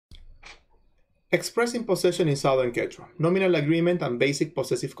Expressing possession in Southern Quechua. Nominal agreement and basic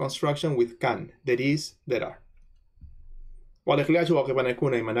possessive construction with can, there is, there are.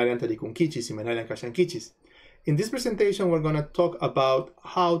 In this presentation, we're going to talk about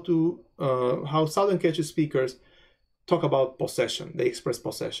how Southern Quechua speakers talk about possession. They express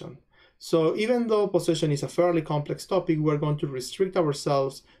possession. So even though possession is a fairly complex topic, we're going to restrict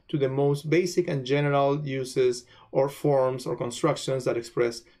ourselves to the most basic and general uses or forms or constructions that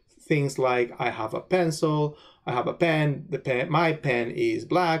express things like I have a pencil, I have a pen, my pen is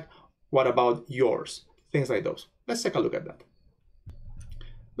black, what about yours? Things like those. Let's take a look at that.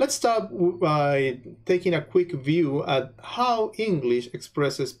 Let's start by taking a quick view at how English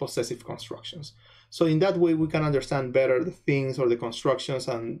expresses possessive constructions. So in that way, we can understand better the things or the constructions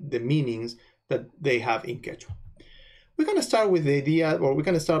and the meanings that they have in Quechua. We're going to start with the idea, or we're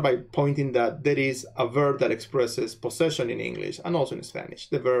going to start by pointing that there is a verb that expresses possession in English and also in Spanish,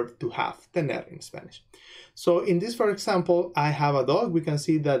 the verb to have, tener in Spanish. So in this, for example, I have a dog. We can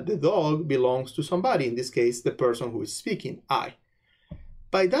see that the dog belongs to somebody, in this case, the person who is speaking, I.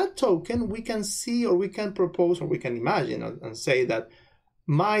 By that token, we can see, or we can propose, or we can imagine and say that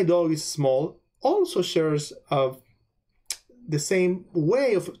my dog is small also shares the same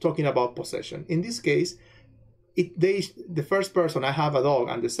way of talking about possession. In this case, the first person, I have a dog,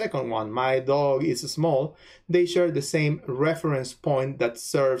 and the second one, my dog is small, they share the same reference point that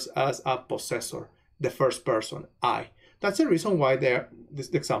serves as a possessor, the first person, I. That's the reason why this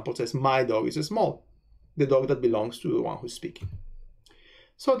example says my dog is small, the dog that belongs to the one who's speaking.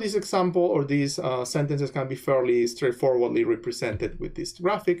 So this example or these sentences can be fairly straightforwardly represented with this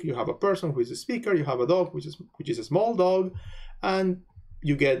graphic. You have a person who is a speaker, you have a dog which is a small dog, and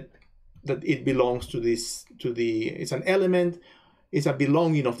you get that it belongs to it's an element, it's a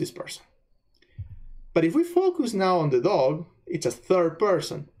belonging of this person. But if we focus now on the dog, it's a third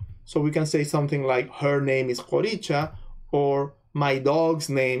person. So we can say something like her name is Coricha, or my dog's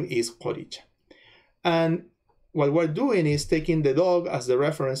name is Coricha. And what we're doing is taking the dog as the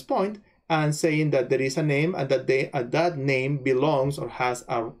reference point and saying that there is a name and that that name belongs or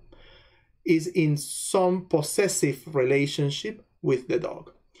is in some possessive relationship with the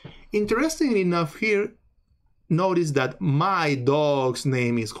dog. Interestingly enough here, notice that my dog's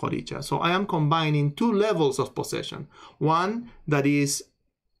name is Coricha. So I am combining two levels of possession. One that is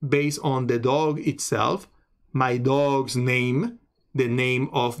based on the dog itself, my dog's name, the name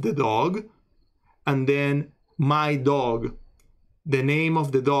of the dog, and then my dog, the name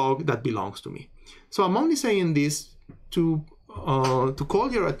of the dog that belongs to me. So I'm only saying this to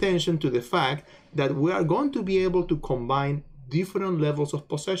call your attention to the fact that we are going to be able to combine different levels of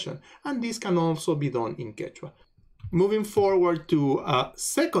possession, and this can also be done in Quechua. Moving forward to a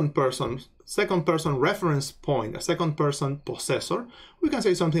second person reference point, a second person possessor, we can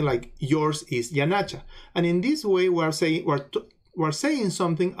say something like yours is Yanacha, and in this way we're saying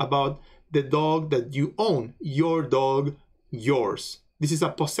something about the dog that you own, your dog, yours. This is a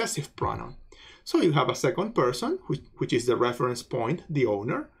possessive pronoun. So you have a second person, which is the reference point, the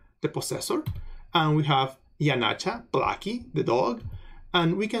owner, the possessor, and we have Yanacha, Blackie, the dog,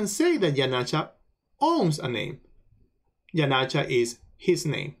 and we can say that Yanacha owns a name. Yanacha is his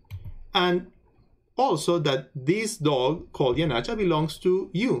name. And also that this dog called Yanacha belongs to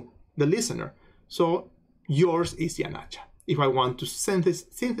you, the listener. So yours is Yanacha. If I want to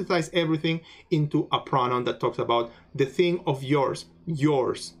synthesize everything into a pronoun that talks about the thing of yours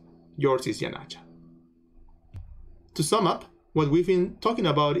is Yanacha. To sum up, what we've been talking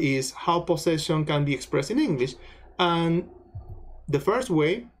about is how possession can be expressed in English, and the first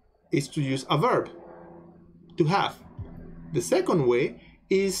way is to use a verb, to have. The second way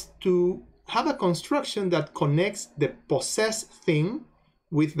is to have a construction that connects the possessed thing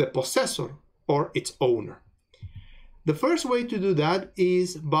with the possessor or its owner. The first way to do that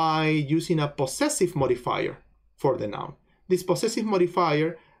is by using a possessive modifier for the noun. This possessive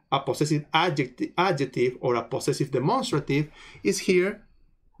modifier, a possessive adjective or a possessive demonstrative, is here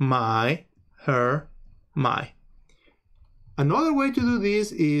my, her, my. Another way to do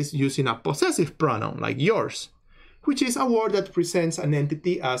this is using a possessive pronoun like yours, which is a word that presents an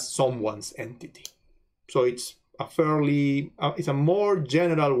entity as someone's entity. So it's a more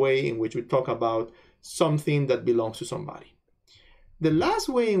general way in which we talk about something that belongs to somebody. The last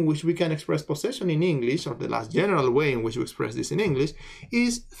way in which we can express possession in English, or the last general way in which we express this in English,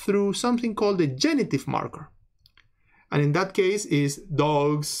 is through something called the genitive marker. And in that case is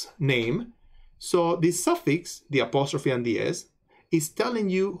dog's name. So the suffix, the apostrophe and the s, is telling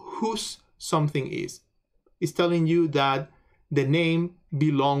you whose something is. It's telling you that the name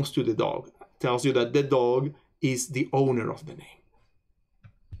belongs to the dog. It tells you that the dog is the owner of the name.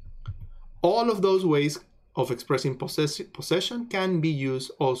 all of those ways of expressing possession can be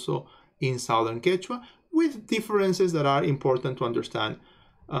used also in Southern Quechua, with differences that are important to understand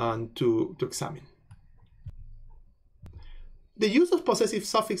and to examine. The use of possessive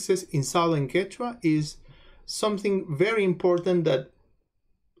suffixes in Southern Quechua is something very important that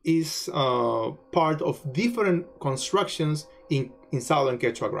is part of different constructions in Southern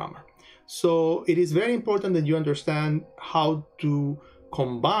Quechua grammar. So it is very important that you understand how to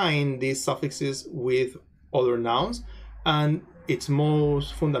combine these suffixes with other nouns and its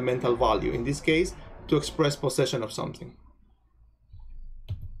most fundamental value, in this case, to express possession of something.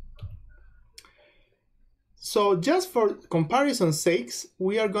 So just for comparison's sakes,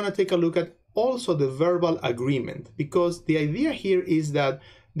 we are going to take a look at also the verbal agreement, because the idea here is that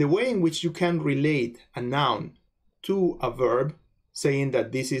the way in which you can relate a noun to a verb, saying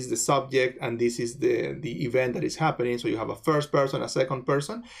that this is the subject and this is the event that is happening, so you have a first person, a second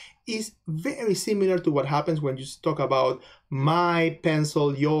person, is very similar to what happens when you talk about my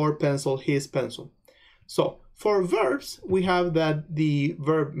pencil, your pencil, his pencil. So for verbs, we have that the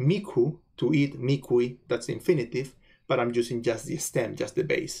verb miku, to eat, mikui, that's the infinitive, but I'm using just the stem, just the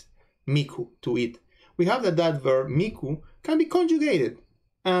base. Miku, to eat. We have that verb miku can be conjugated,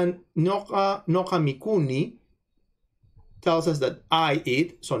 and noka mikuni tells us that I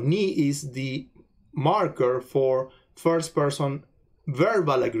eat, so ni is the marker for first person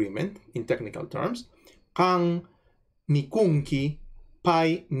verbal agreement in technical terms. Kang mikunki,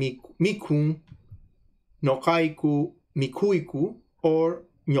 pai mikun, nokaiku mikuiku, or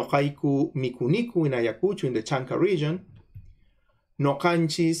nyokaiku mikuniku in Ayacucho in the Chanca region.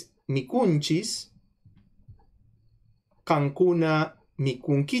 Nokanchis mikunchis, kankuna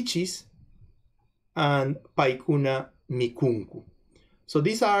mikunkichis, and paikuna mikunku. So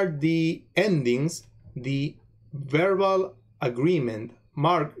these are the endings, the verbal agreement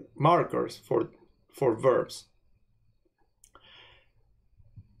markers for verbs.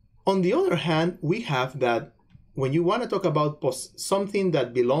 On the other hand, we have that when you want to talk about something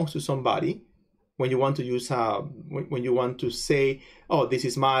that belongs to somebody, when you want to use when you want to say, oh, this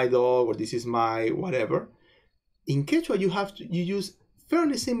is my dog, or this is my whatever, in Quechua you use a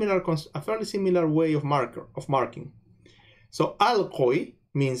fairly similar way of marking. So alkoi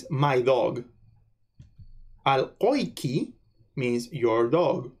means my dog. Alkoiki means your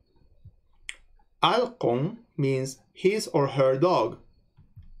dog. Alkon means his or her dog.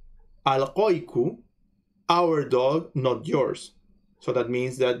 Alkoiku, our dog, not yours. So that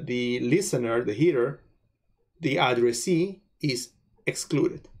means that the listener, the hearer, the addressee is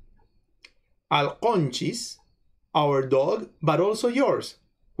excluded. Alconchis, our dog, but also yours,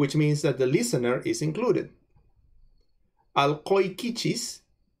 which means that the listener is included. Alcoikichis,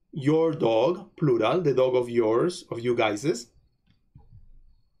 your dog, plural, the dog of yours, of you guys's.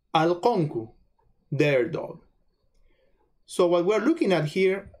 Alconcu, their dog. So what we're looking at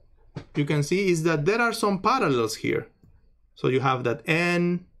here, you can see, is that there are some parallels here. So you have that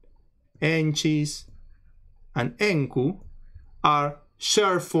en, enchis, and enku are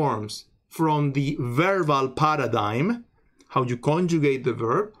shared forms from the verbal paradigm, how you conjugate the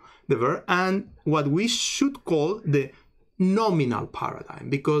verb, and what we should call the nominal paradigm,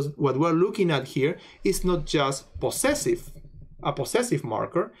 because what we're looking at here is not just possessive. A possessive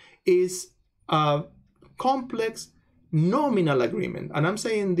marker is a complex nominal agreement. And I'm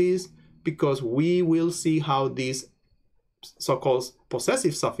saying this because we will see how these so-called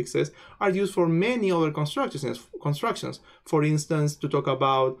possessive suffixes are used for many other constructions. For instance, to talk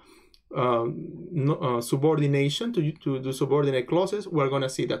about subordination, to do subordinate clauses, we're going to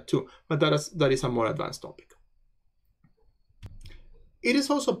see that too. But that is a more advanced topic. It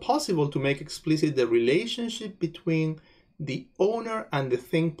is also possible to make explicit the relationship between the owner and the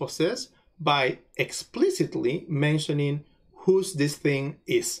thing possessed by explicitly mentioning whose this thing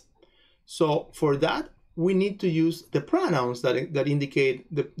is. So for that, we need to use the pronouns that indicate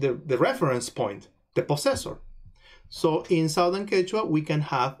the reference point, the possessor. So in Southern Quechua, we can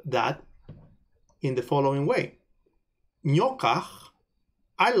have that in the following way. Ñokaj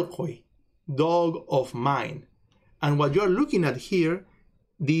alkoi, dog of mine. And what you're looking at here,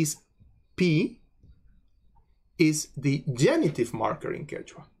 this P is the genitive marker in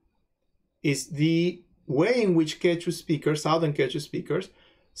Quechua. It's the way in which Quechua speakers, Southern Quechua speakers,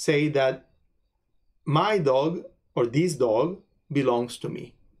 say that my dog or this dog belongs to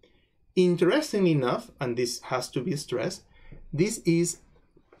me. Interestingly enough, and this has to be stressed, this is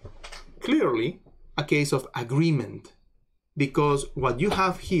clearly a case of agreement, because what you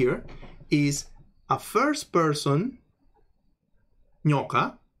have here is a first person,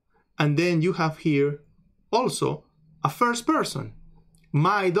 ñoka, and then you have here also a first person,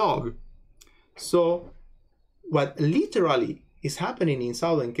 my dog. So what literally is happening in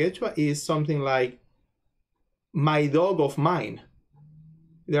Southern Quechua is something like my dog of mine.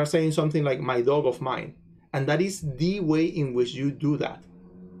 They are saying something like my dog of mine. And that is the way in which you do that.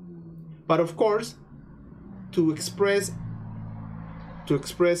 But of course, to express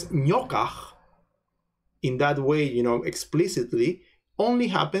ñokaj in that way, you know, explicitly, only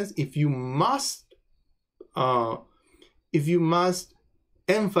happens if you must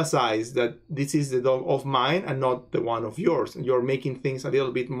emphasize that this is the dog of mine and not the one of yours. And you're making things a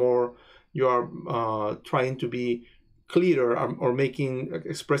little bit more, you are trying to be clearer or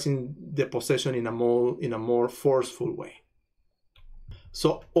expressing the possession in a more forceful way.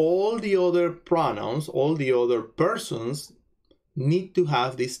 So all the other pronouns, all the other persons need to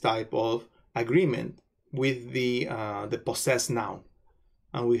have this type of agreement with the possessed noun.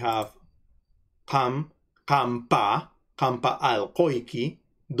 And we have kam, kampa alkoiki,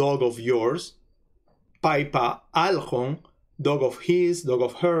 dog of yours, paipa aljon, dog of his, dog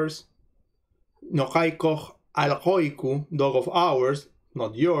of hers, nokaikoch alkoiku, dog of ours,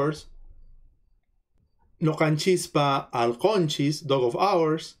 not yours, nokanchispa alconchis, dog of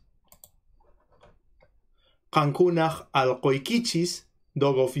ours, kankunach alkoikichis,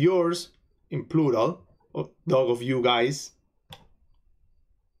 dog of yours, in plural, dog of you guys,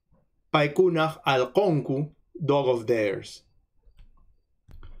 paikunach alkonku, dog of theirs.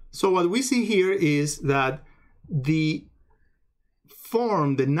 So what we see here is that the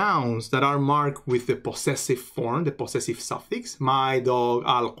form, the nouns that are marked with the possessive form, the possessive suffix, my dog,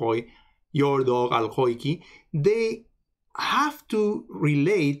 alkoi, your dog, alkoiki, they have to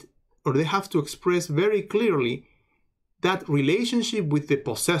relate, or they have to express very clearly that relationship with the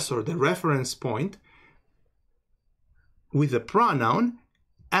possessor, the reference point, with the pronoun,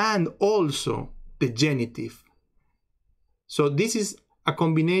 and also the genitive. So this is a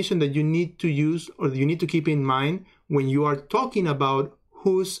combination that you need to use, or you need to keep in mind when you are talking about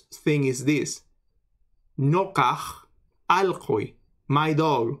whose thing is this. Nokach alkoi, my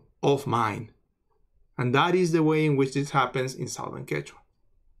dog of mine. And that is the way in which this happens in Southern Quechua.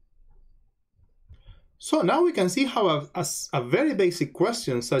 So now we can see how a very basic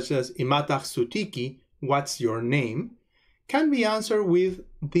question such as imatach sutiki, what's your name, can be answered with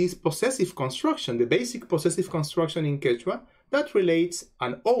this possessive construction, the basic possessive construction in Quechua that relates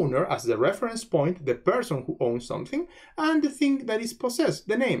an owner as the reference point, the person who owns something, and the thing that is possessed,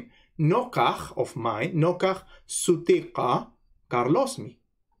 the name. Nokach of mine, nokach sutika Carlosmi.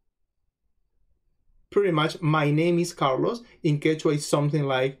 Pretty much, my name is Carlos. In Quechua, it's something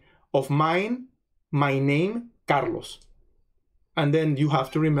like, of mine, my name, Carlos. And then you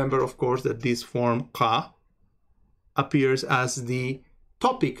have to remember, of course, that this form, ka, appears as the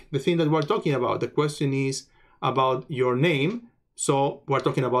topic, the thing that we're talking about. The question is about your name. So we're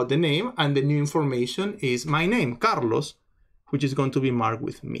talking about the name, and the new information is my name, Carlos, which is going to be marked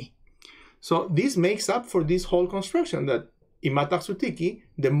with me. So this makes up for this whole construction that imatach sutiki,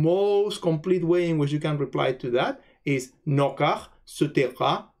 the most complete way in which you can reply to that is nokach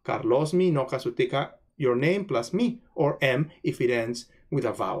suteka Carlos mi, nokach suteka your name plus me, or m if it ends with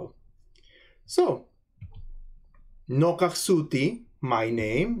a vowel. So nokach suti, my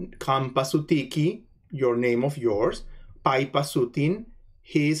name, kampa sutiki, your name of yours, paipa sutin,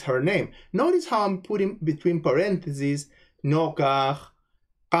 his, her name. Notice how I'm putting between parentheses nokach,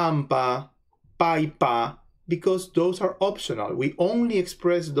 kampa, paipa, because those are optional. We only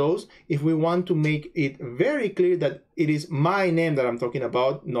express those if we want to make it very clear that it is my name that I'm talking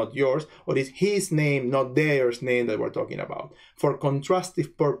about, not yours, or it's his name, not theirs name that we're talking about. For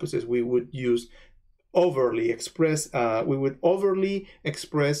contrastive purposes, we would use overly express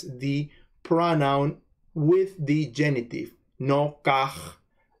the pronoun with the genitive. Nokach,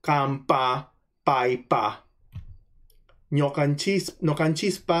 kampa, paipa.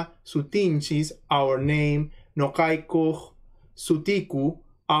 Nokanchispa, sutinchis, our name. Nokaikoch, sutiku,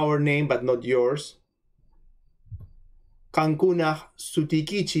 our name but not yours. Kankunach,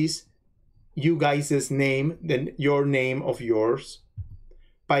 sutikichis, you guys' name, then your name of yours.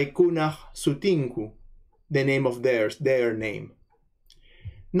 Paikunach, sutinku, the name of theirs, their name.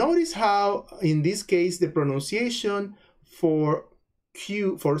 Notice how in this case the pronunciation for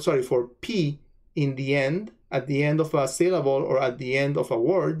P in the end, at the end of a syllable or at the end of a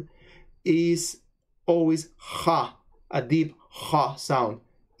word, is always ha, a deep ha sound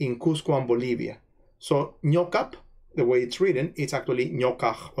in Cusco and Bolivia. So ñocap, the way it's written, it's actually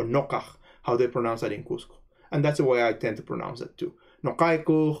ñocaj or nocaj, how they pronounce that in Cusco. And that's the way I tend to pronounce it too.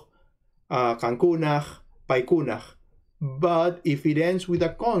 Nocaikuj, cankunaj, paikunaj. But if it ends with a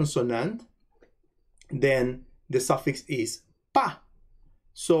consonant, then the suffix is pa.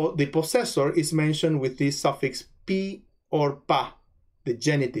 So the possessor is mentioned with this suffix p or pa, the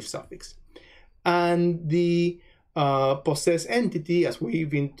genitive suffix. And the possessed entity, as we've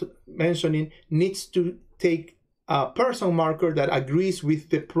been mentioning, needs to take a person marker that agrees with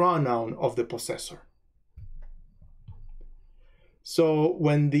the pronoun of the possessor. So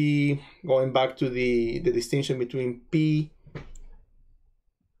when going back to the distinction between P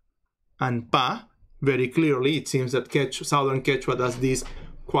and Pa, very clearly it seems that Southern Quechua does this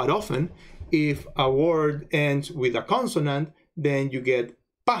quite often. If a word ends with a consonant, then you get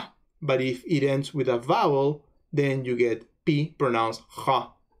Pa, but if it ends with a vowel, then you get P, pronounced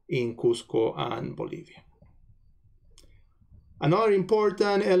Ja in Cusco and Bolivia. Another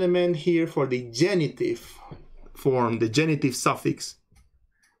important element here for the genitive form, the genitive suffix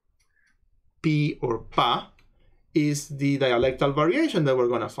P or Pa, is the dialectal variation that we're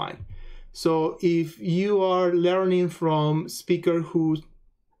going to find. So if you are learning from speaker who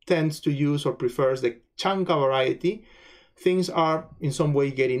tends to use or prefers the Chanca variety, things are in some way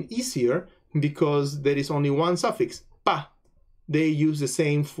getting easier because there is only one suffix, Pa. They use the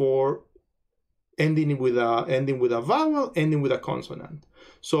same for ending with a vowel, ending with a consonant.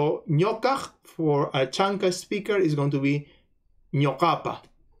 So ñokaj for a Chanca speaker is going to be ñokapa.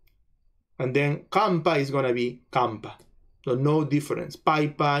 And then campa is going to be campa. So no difference.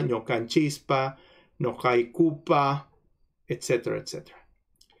 Paipa, ñocanchispa, ñocaikupa, etc., etc.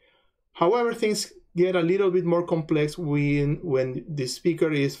 However, things get a little bit more complex when the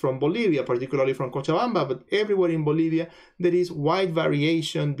speaker is from Bolivia, particularly from Cochabamba, but everywhere in Bolivia there is wide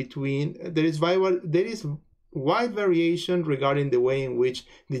variation wide variation regarding the way in which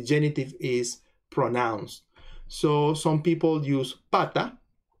the genitive is pronounced. So some people use pata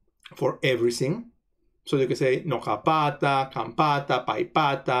for everything. So you can say nocapata, campata,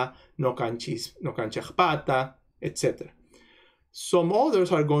 paipata, nocanchajpata, etc. Some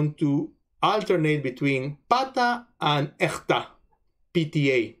others are going to alternate between pata and echta,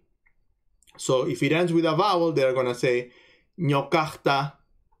 PTA. So if it ends with a vowel, they're going to say ñocajta,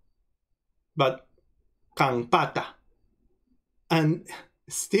 but campata. And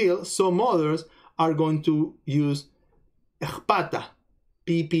still, some others are going to use ejpata,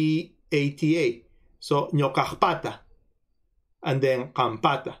 PPATA. So ñocajpata, and then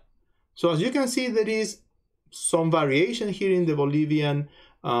campata. So as you can see, there is some variation here in the Bolivian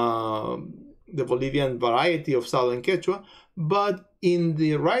variety of Southern Quechua, but in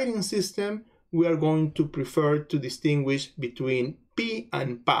the writing system, we are going to prefer to distinguish between P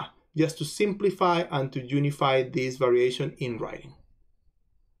and Pa, just to simplify and to unify this variation in writing.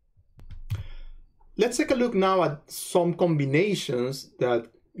 Let's take a look now at some combinations that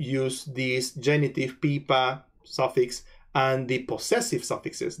use this genitive P, Pa suffix and the possessive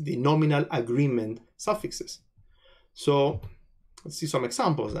suffixes, the nominal agreement suffixes. So let's see some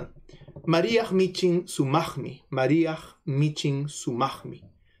examples then. Mariach michin sumachmi. Mariach michin sumachmi.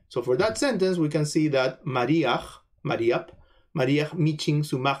 So for that sentence, we can see that Mariach michin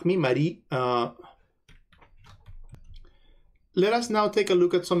sumachmi. Let us now take a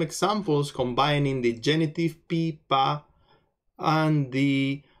look at some examples combining the genitive P, Pa, and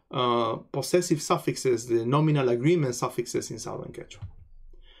the possessive suffixes, the nominal agreement suffixes in Southern Quechua.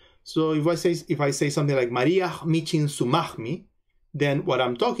 So if I say something like Mariach michin sumachmi, then what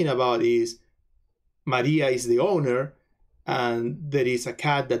I'm talking about is Maria is the owner, and there is a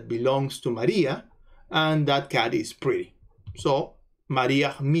cat that belongs to Maria, and that cat is pretty. So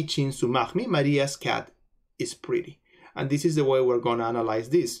Mariach michin sumachmi, Maria's cat is pretty. And this is the way we're going to analyze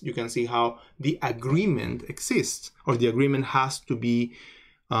this. You can see how the agreement exists, or the agreement has to be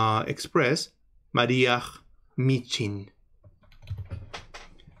expressed. Mariach michin.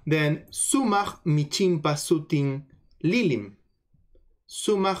 Then sumach michimpa sutin lilim.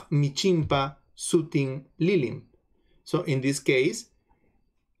 Sumach michimpa sutin lilim. So in this case,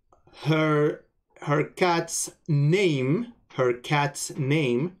 her cat's name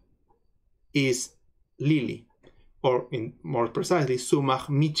is Lily. Or more precisely, sumach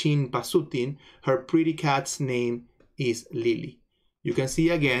michin pasutin, her pretty cat's name is Lily. You can see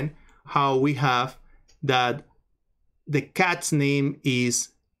again how we have that the cat's name is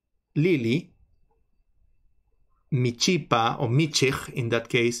Lily, michipa or michich, in that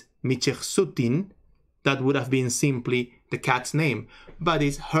case, michich sutin, that would have been simply the cat's name, but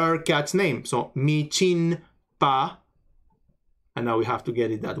it's her cat's name. So michin pa, and now we have to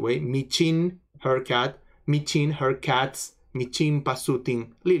get it that way, michin, her cat, michin, her cats, michin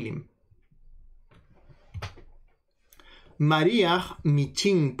pasutin lilim. Mariach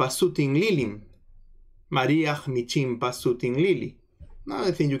michin pasutin lilim. Mariach michin pasutin lili. Now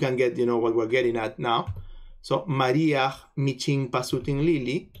I think you can get, what we're getting at now. So Maria michin pasutin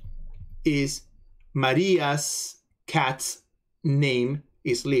Lili is Maria's cat's name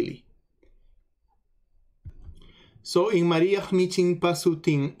is Lily. So in Maria michin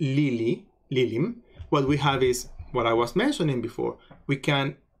pasutin Lilim, what we have is what I was mentioning before. We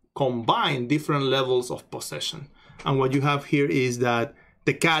can combine different levels of possession. And what you have here is that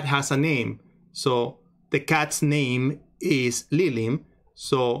the cat has a name. So the cat's name is Lilim.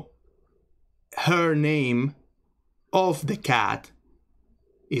 So her name of the cat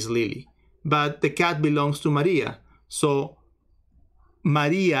is Lily. But the cat belongs to Maria. So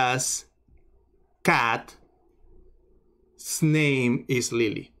Maria's cat's name is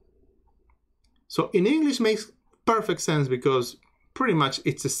Lily. So in English makes perfect sense because pretty much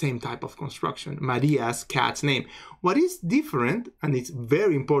it's the same type of construction. Maria's cat's name. What is different, and it's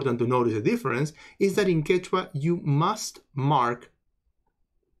very important to notice the difference, is that in Quechua you must mark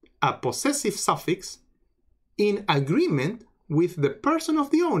a possessive suffix in agreement with the person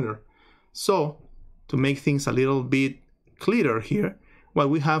of the owner. So to make things a little bit clearer here, what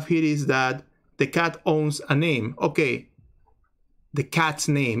we have here is that the cat owns a name. Okay, the cat's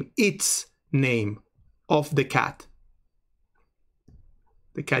name, its name of the cat.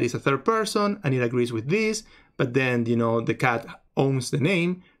 The cat is a third person and it agrees with this, but then, you know, the cat owns the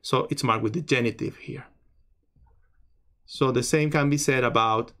name, so it's marked with the genitive here. So the same can be said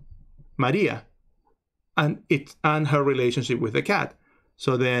about Maria and her relationship with the cat.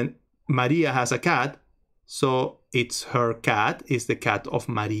 So then Maria has a cat, so it's her cat, is the cat of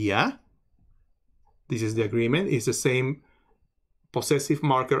Maria. This is the agreement. It's the same possessive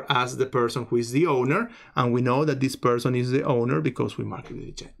marker as the person who is the owner, and we know that this person is the owner because we mark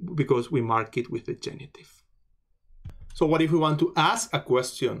it with the genitive. So what if we want to ask a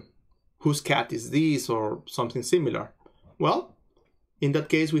question? Whose cat is this, or something similar? Well, in that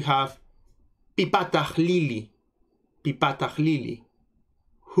case we have Pipatach Lili. Pipatach Lili.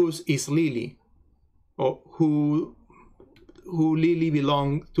 Whose is Lili? Or to whom Lili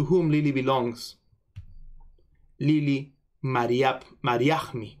belongs? Lili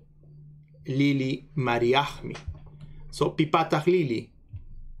Mariachmi. Lili Mariachmi. So Pipatach Lili.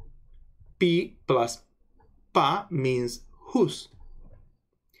 Pi plus pa means whose.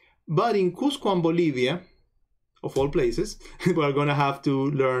 But in Cusco and Bolivia, of all places, we're going to have to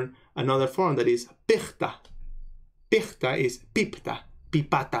learn another form that is picta. Picta is pipta,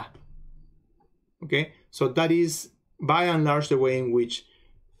 pipata. Okay, so that is by and large the way in which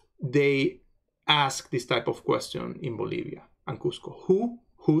they ask this type of question in Bolivia and Cusco.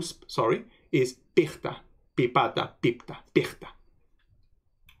 Whose is picta, pipata, pipta, picta.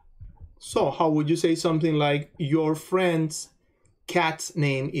 So how would you say something like your friend's cat's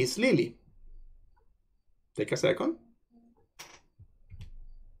name is Lily? Take a second.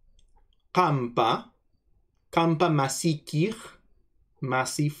 Kampa masikich,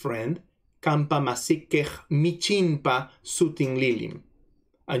 masi friend, kampa masikech michinpa suting lilim.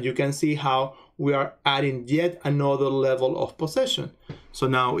 And you can see how we are adding yet another level of possession. So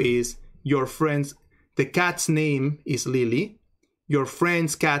now is your friend's, the cat's name is Lily, your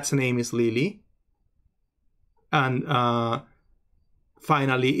friend's cat's name is Lily, and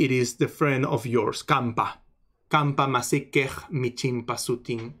finally it is the friend of yours, Kampa. Kampa masikech michimpa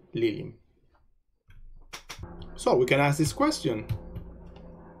suting lilim. So we can ask this question.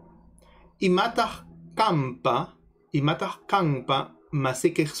 Imatach kampa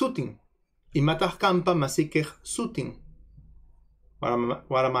masikech suting. Imatach kampa masikech suting.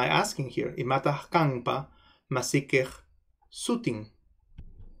 What am I asking here? Imatach kampa masikech suting.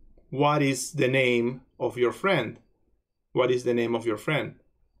 What is the name of your friend? What is the name of your friend?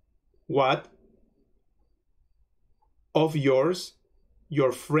 What of yours,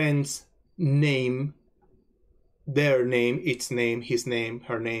 your friend's name, their name, its name, his name,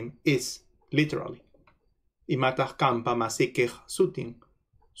 her name is, literally. Imatach kampa masikech suting.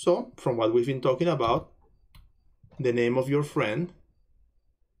 So, from what we've been talking about, the name of your friend,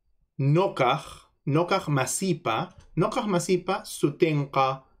 nokach masipa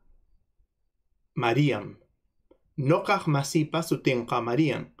sutenka Mariam. Nokach masipa sutenka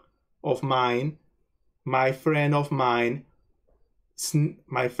Mariam. Of mine, my friend of mine's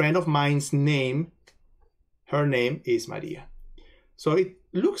name, her name is Maria. So it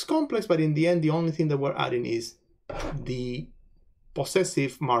looks complex, but in the end, the only thing that we're adding is the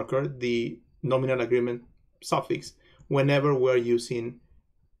possessive marker, the nominal agreement suffix, whenever we're using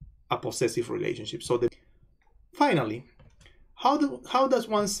a possessive relationship. So finally, how does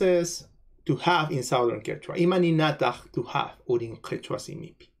one says to have in Southern Quechua? Imaninatach to have, urin Quechua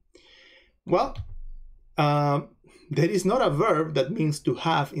simipi. Well, there is not a verb that means to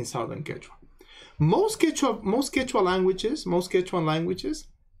have in Southern Quechua. Most Quechua languages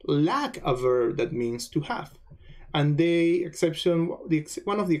lack a verb that means to have. And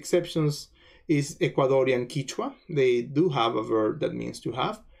one of the exceptions is Ecuadorian Quechua. They do have a verb that means to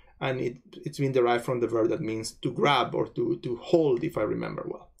have, and it's been derived from the verb that means to grab or to hold, if I remember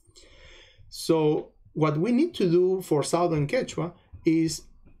well. So what we need to do for Southern Quechua is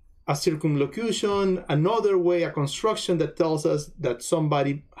a circumlocution, another way, a construction that tells us that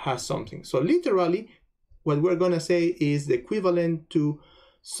somebody has something. So literally, what we're going to say is the equivalent to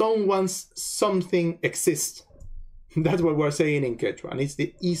someone's something exists. That's what we're saying in Quechua, and it's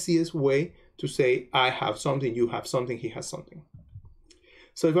the easiest way to say I have something, you have something, he has something.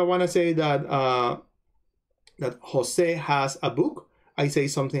 So if I want to say that that Jose has a book, I say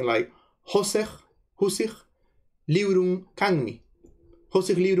something like Husig librung kangmi.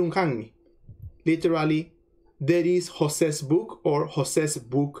 Husig librung kangmi. Literally, there is Jose's book, or Jose's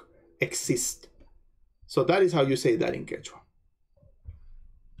book exists. So that is how you say that in Quechua.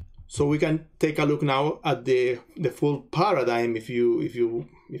 So we can take a look now at the full paradigm, if you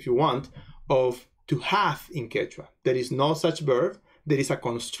want, of to have in Quechua. There is no such verb. There is a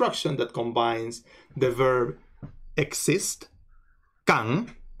construction that combines the verb exist,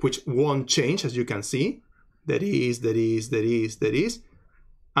 can, which won't change, as you can see. There is.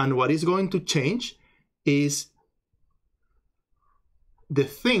 And what is going to change is the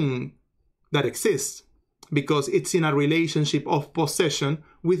thing that exists, because it's in a relationship of possession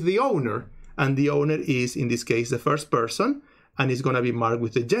with the owner. And the owner is, in this case, the first person, and it's going to be marked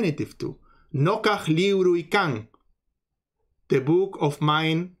with the genitive too. Nokach libru ikan. The book of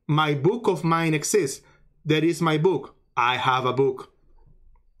mine, my book of mine exists. There is my book. I have a book.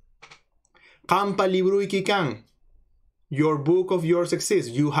 Kampa libru ikikan. Your book of yours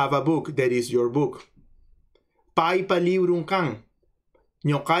exists. You have a book. There is your book. Paipa librun kan.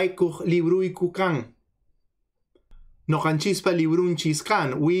 Nyokaikuch libru ikukan. Nokanchispa librun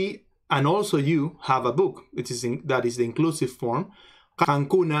chiskan. We, and also you, have a book. That is the inclusive form.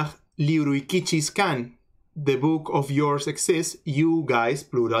 Kankunach libru ikichiskan. The book of yours exists. You guys,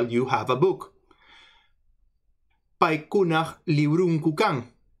 plural, you have a book. Paikunach librun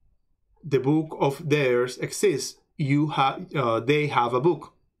kukan. The book of theirs exists. They have a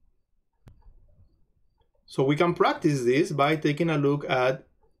book. So we can practice this by taking a look at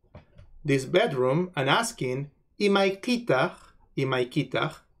this bedroom and asking, Imaikitach,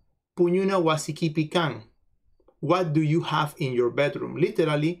 punyuna wasikipikan. What do you have in your bedroom?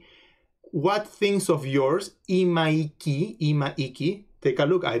 Literally, what things of yours, imaiki, take a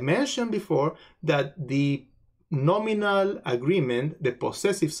look. I mentioned before that the nominal agreement, the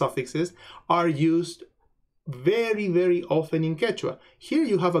possessive suffixes, are used very, very often in Quechua. Here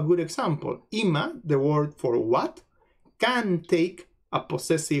you have a good example. Ima, the word for what, can take a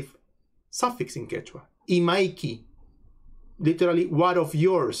possessive suffix in Quechua. Imaiki, literally, what of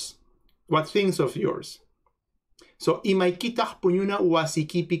yours, what things of yours. So, imaikitach punyuna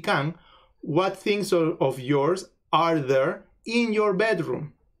wasikipikan, what things of yours are there in your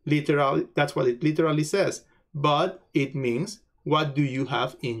bedroom? Literally, that's what it literally says. But it means, what do you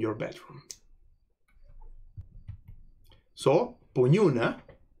have in your bedroom? So, punyuna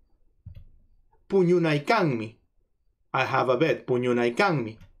ikanmi. I have a bed, punyuna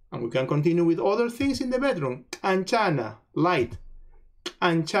ikanmi. And we can continue with other things in the bedroom. Anchana, light.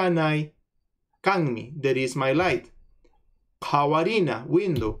 Anchanai kangmi, there is my light. Kawarina,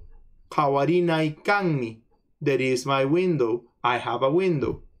 window. Kawarinai kangmi, there is my window. I have a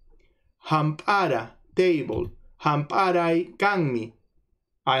window. Hampara, table. Hamparai kangmi,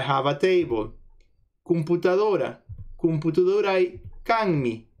 I have a table. Computadora, computadorai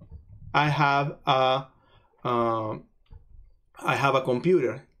kangmi, I have a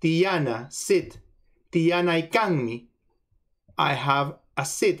computer. Tiana, sit. Tianai kangmi, I have a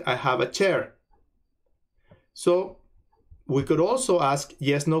seat, I have a chair. So we could also ask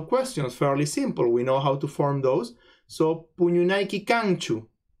yes, no questions, fairly simple. We know how to form those. So, punyunaiki kanchu,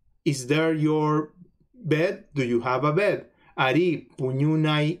 is there your bed? Do you have a bed? Ari,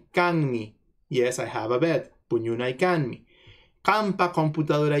 punyunai kanmi, yes, I have a bed. Punyunai kanmi. Kampa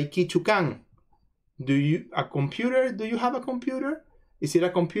computadorai kichukan, do you have a computer? Is it a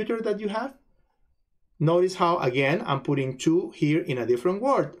computer that you have? Notice how, again, I'm putting chu here in a different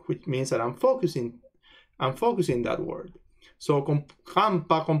word, which means that I'm focusing that word. So,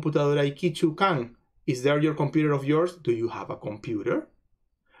 kampa computadorai kichukan, is there your computer of yours? Do you have a computer?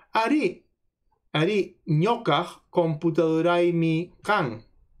 Ari, nyokach computadorai mi kan.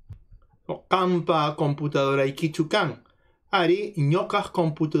 Kampa computadorai kichukan. Ari, nyokach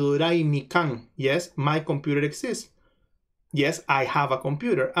computadorai mi kan. Yes, my computer exists. yes, I have a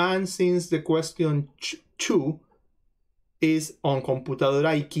computer. And since the question chu is on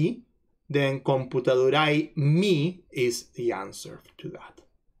computadorai ki, then computadorai mi is the answer to that.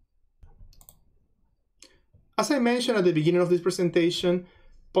 As I mentioned at the beginning of this presentation,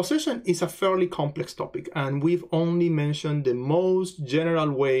 possession is a fairly complex topic, and we've only mentioned the most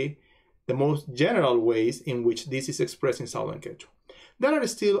general ways in which this is expressed in Southern Quechua. There are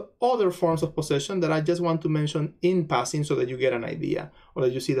still other forms of possession that I just want to mention in passing so that you get an idea, or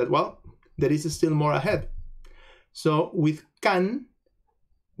that you see that, well, there is still more ahead. So with can,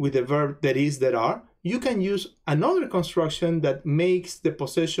 with the verb there is, there are, you can use another construction that makes the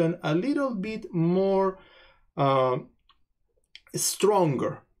possession a little bit more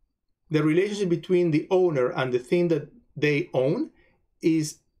stronger. The relationship between the owner and the thing that they own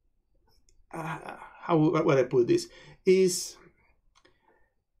is, how would I put this, is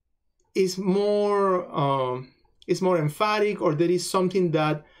more emphatic, or there is something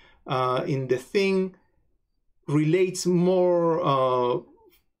that in the thing relates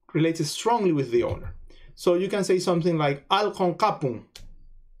strongly with the owner. So you can say something like al con kapun,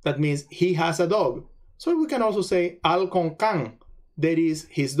 that means he has a dog. So we can also say al con can, that is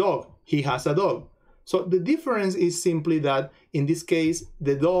his dog, he has a dog. So the difference is simply that in this case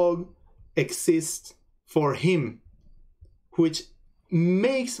the dog exists for him, which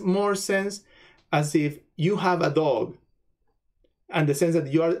makes more sense as if you have a dog, and the sense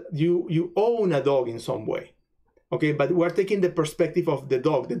that you own a dog in some way. Okay, but we're taking the perspective of the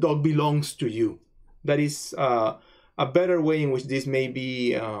dog. The dog belongs to you. That is a better way in which this may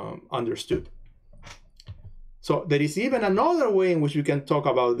be understood. So there is even another way in which we can talk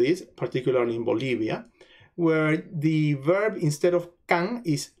about this, particularly in Bolivia, where the verb instead of can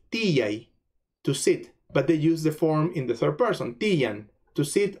is tiyay, to sit, but they use the form in the third person, tiyan, to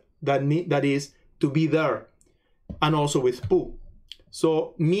sit, that is to be there, and also with pu.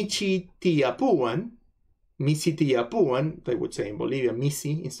 So michi tiapuan, misi tiapuan, they would say in Bolivia,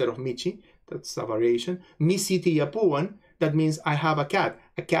 misi instead of michi, that's a variation. Misi tiapuan, that means I have a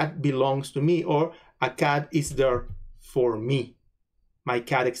cat belongs to me, or a cat is there for me. My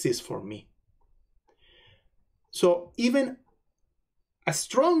cat exists for me. So even a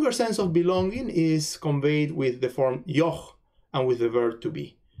stronger sense of belonging is conveyed with the form yoh and with the verb to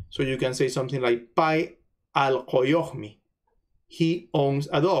be. So you can say something like pai al koyohmi, he owns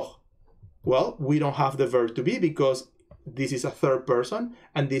a dog. Well, we don't have the verb to be because this is a third person,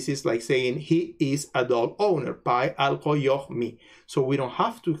 and this is like saying he is a dog owner, pai al koyohmi. So we don't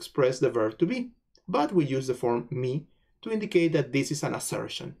have to express the verb to be, but we use the form mi to indicate that this is an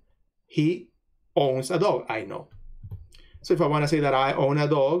assertion. He owns a dog, I know. So if I want to say that I own a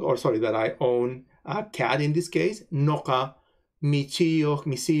dog, or sorry, that I own a cat in this case, noka michioh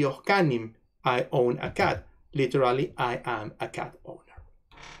misioh kanim, I own a cat. Literally, I am a cat owner.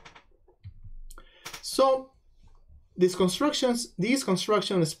 So these constructions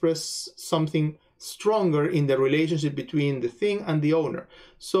express something stronger in the relationship between the thing and the owner.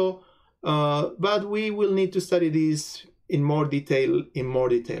 So, but we will need to study this in more detail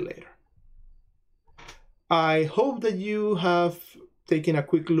later. I hope that you have taken a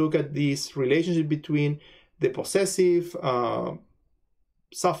quick look at this relationship between the possessive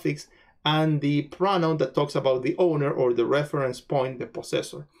suffix and the pronoun that talks about the owner, or the reference point, the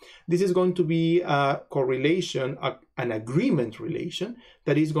possessor. This is going to be a correlation, an agreement relation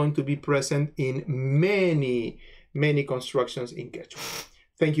that is going to be present in many constructions in Quechua.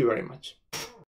 Thank you very much.